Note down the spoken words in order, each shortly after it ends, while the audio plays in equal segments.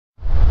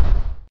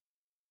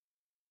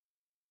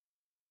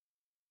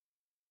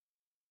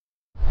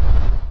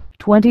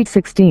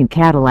2016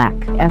 Cadillac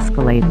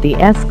Escalade. The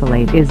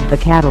Escalade is the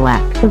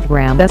Cadillac of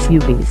GM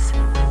SUVs,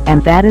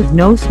 and that is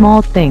no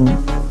small thing.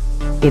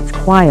 It's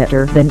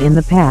quieter than in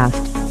the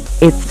past,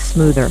 it's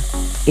smoother,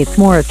 it's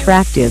more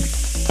attractive,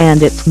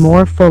 and it's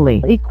more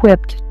fully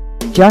equipped,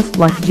 just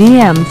like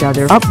GM's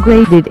other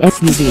upgraded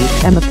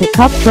SUVs and the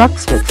pickup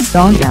trucks that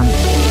own them.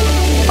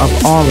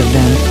 Of all of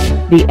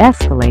them, the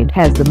Escalade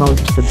has the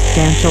most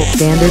substantial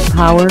standard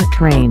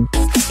powertrain,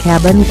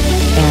 cabin,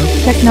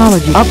 and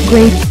technology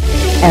upgrades,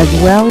 as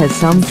well as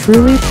some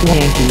truly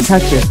swanky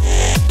touches.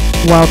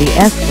 While the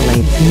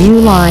Escalade's new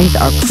lines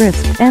are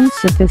crisp and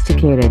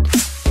sophisticated,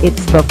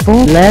 it's the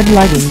full LED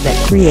lighting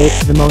that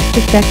creates the most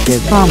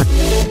effective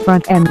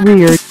front and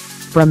rear,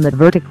 from the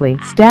vertically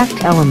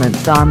stacked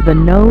elements on the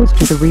nose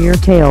to the rear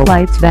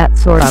taillights that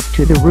soar up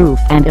to the roof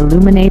and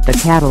illuminate the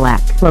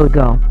Cadillac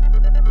logo.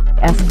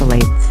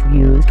 Escalades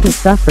used to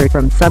suffer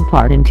from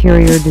subpar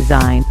interior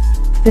design,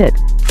 fit,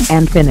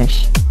 and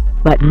finish,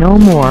 but no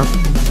more.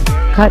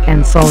 Cut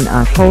and sewn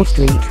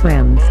upholstery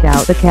trims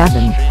out the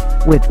cabin,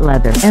 with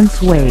leather and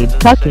suede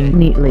tucking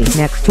neatly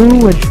next to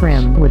wood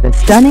trim with a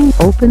stunning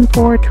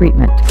open-pore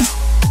treatment.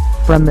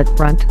 From the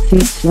front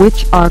seats,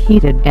 which are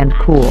heated and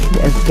cooled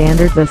as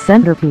standard, the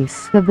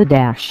centerpiece of the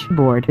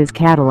dashboard is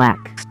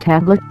Cadillac's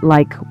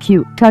tablet-like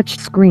cute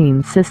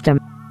touchscreen system,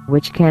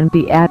 which can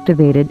be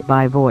activated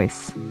by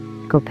voice,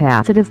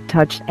 capacitive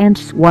touch and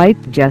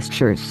swipe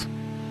gestures.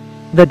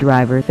 The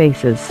driver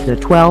faces the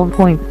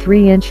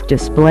 12.3-inch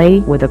display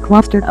with a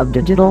cluster of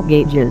digital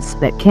gauges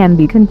that can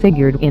be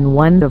configured in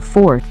one of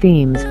 4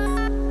 themes.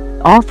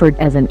 Offered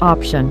as an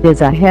option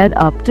is a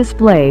head-up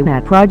display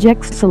that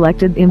projects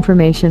selected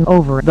information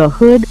over the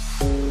hood.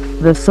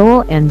 The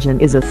sole engine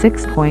is a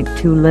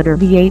 6.2-liter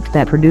V8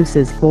 that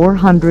produces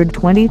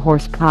 420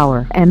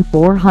 horsepower and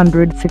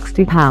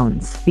 460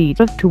 pounds-feet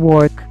of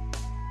torque.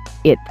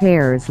 It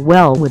pairs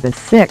well with a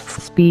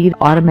 6-speed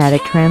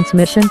automatic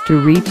transmission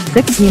to reach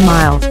 60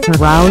 miles per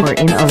hour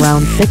in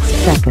around 6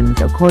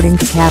 seconds, according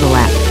to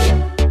Cadillac.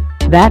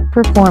 That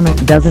performance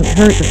doesn't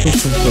hurt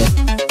efficiency,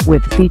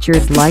 with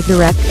features like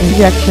direct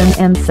injection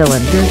and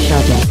cylinder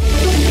shuttle.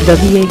 The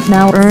V8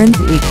 now earns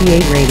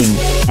EPA ratings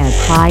as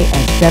high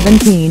as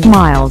 17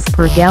 miles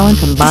per gallon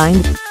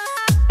combined.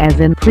 As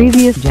in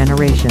previous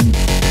generations,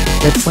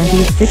 the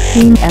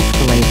 2016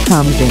 Escalade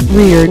comes in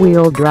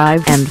rear-wheel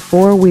drive and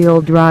 4-wheel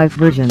drive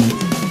versions,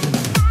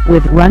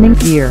 with running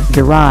gear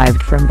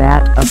derived from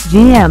that of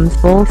GM's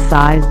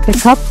full-size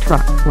pickup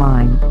truck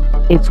line.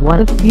 It's one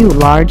of few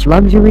large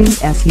luxury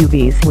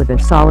SUVs with a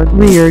solid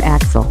rear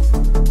axle.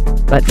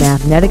 But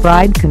magnetic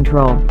ride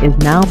control is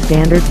now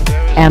standard,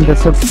 and the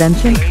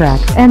suspension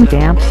tracks and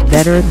damps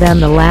better than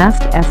the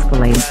last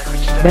Escalade,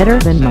 better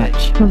than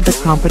much of the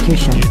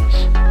competition.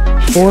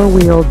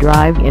 4-wheel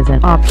drive is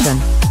an option,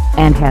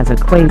 and has a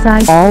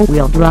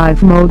quasi-all-wheel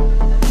drive mode.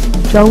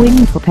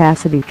 Towing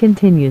capacity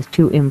continues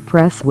to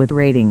impress with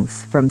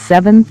ratings from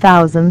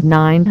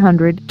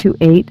 7,900 to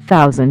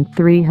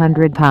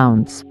 8,300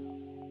 pounds.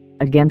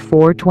 Again,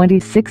 for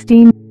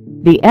 2016,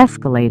 the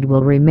Escalade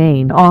will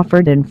remain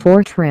offered in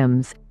 4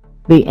 trims: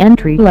 the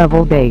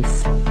entry-level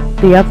base,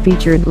 the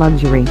up-featured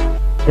luxury,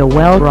 the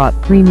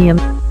well-wrought premium,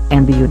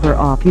 and the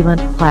uber-opulent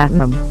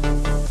platinum.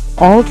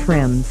 All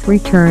trims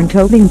return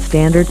towing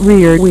standard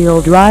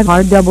rear-wheel drive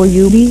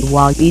RWD,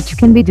 while each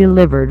can be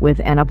delivered with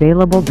an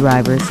available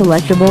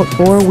driver-selectable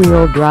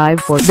 4-wheel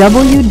drive or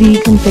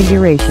WD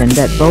configuration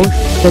that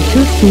boasts the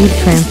 2-speed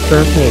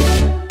transfer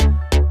case.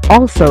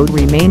 Also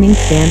remaining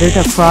standard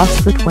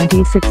across the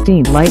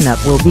 2016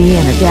 lineup will be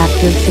an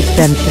adaptive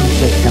suspension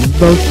system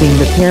boasting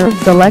the pair of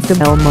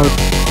selective L mode,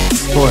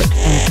 Sport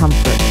and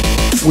Comfort,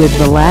 with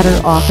the latter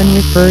often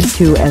referred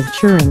to as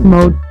Touring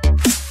mode.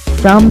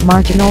 Some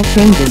marginal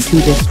changes to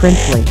this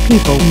princely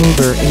people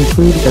mover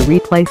include the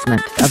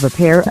replacement of a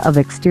pair of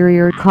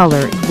exterior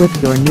colors with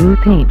your new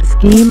paint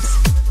schemes.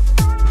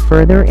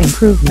 Further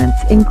improvements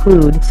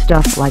include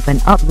stuff like an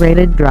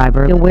upgraded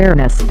driver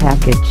awareness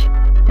package,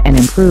 an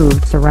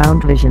improved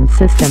surround vision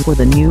system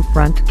with a new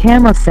front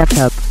camera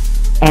setup,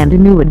 and a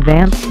new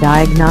advanced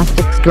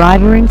diagnostics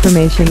driver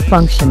information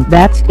function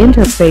that's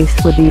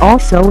interfaced with the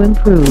also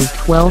improved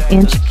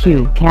 12-inch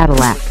Q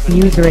Cadillac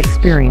user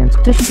experience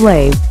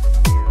display.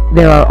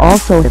 There are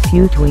also a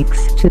few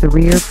tweaks to the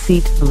rear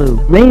seat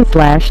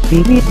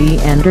Blu-ray/DVD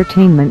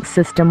entertainment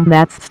system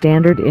that's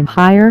standard in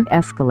higher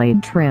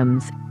Escalade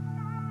trims.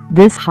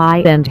 This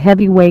high-end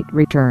heavyweight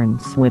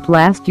returns with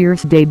last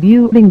year's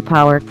debuting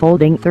power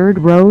folding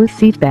third-row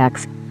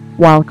seatbacks,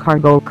 while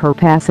cargo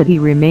capacity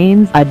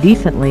remains a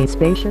decently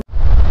spacious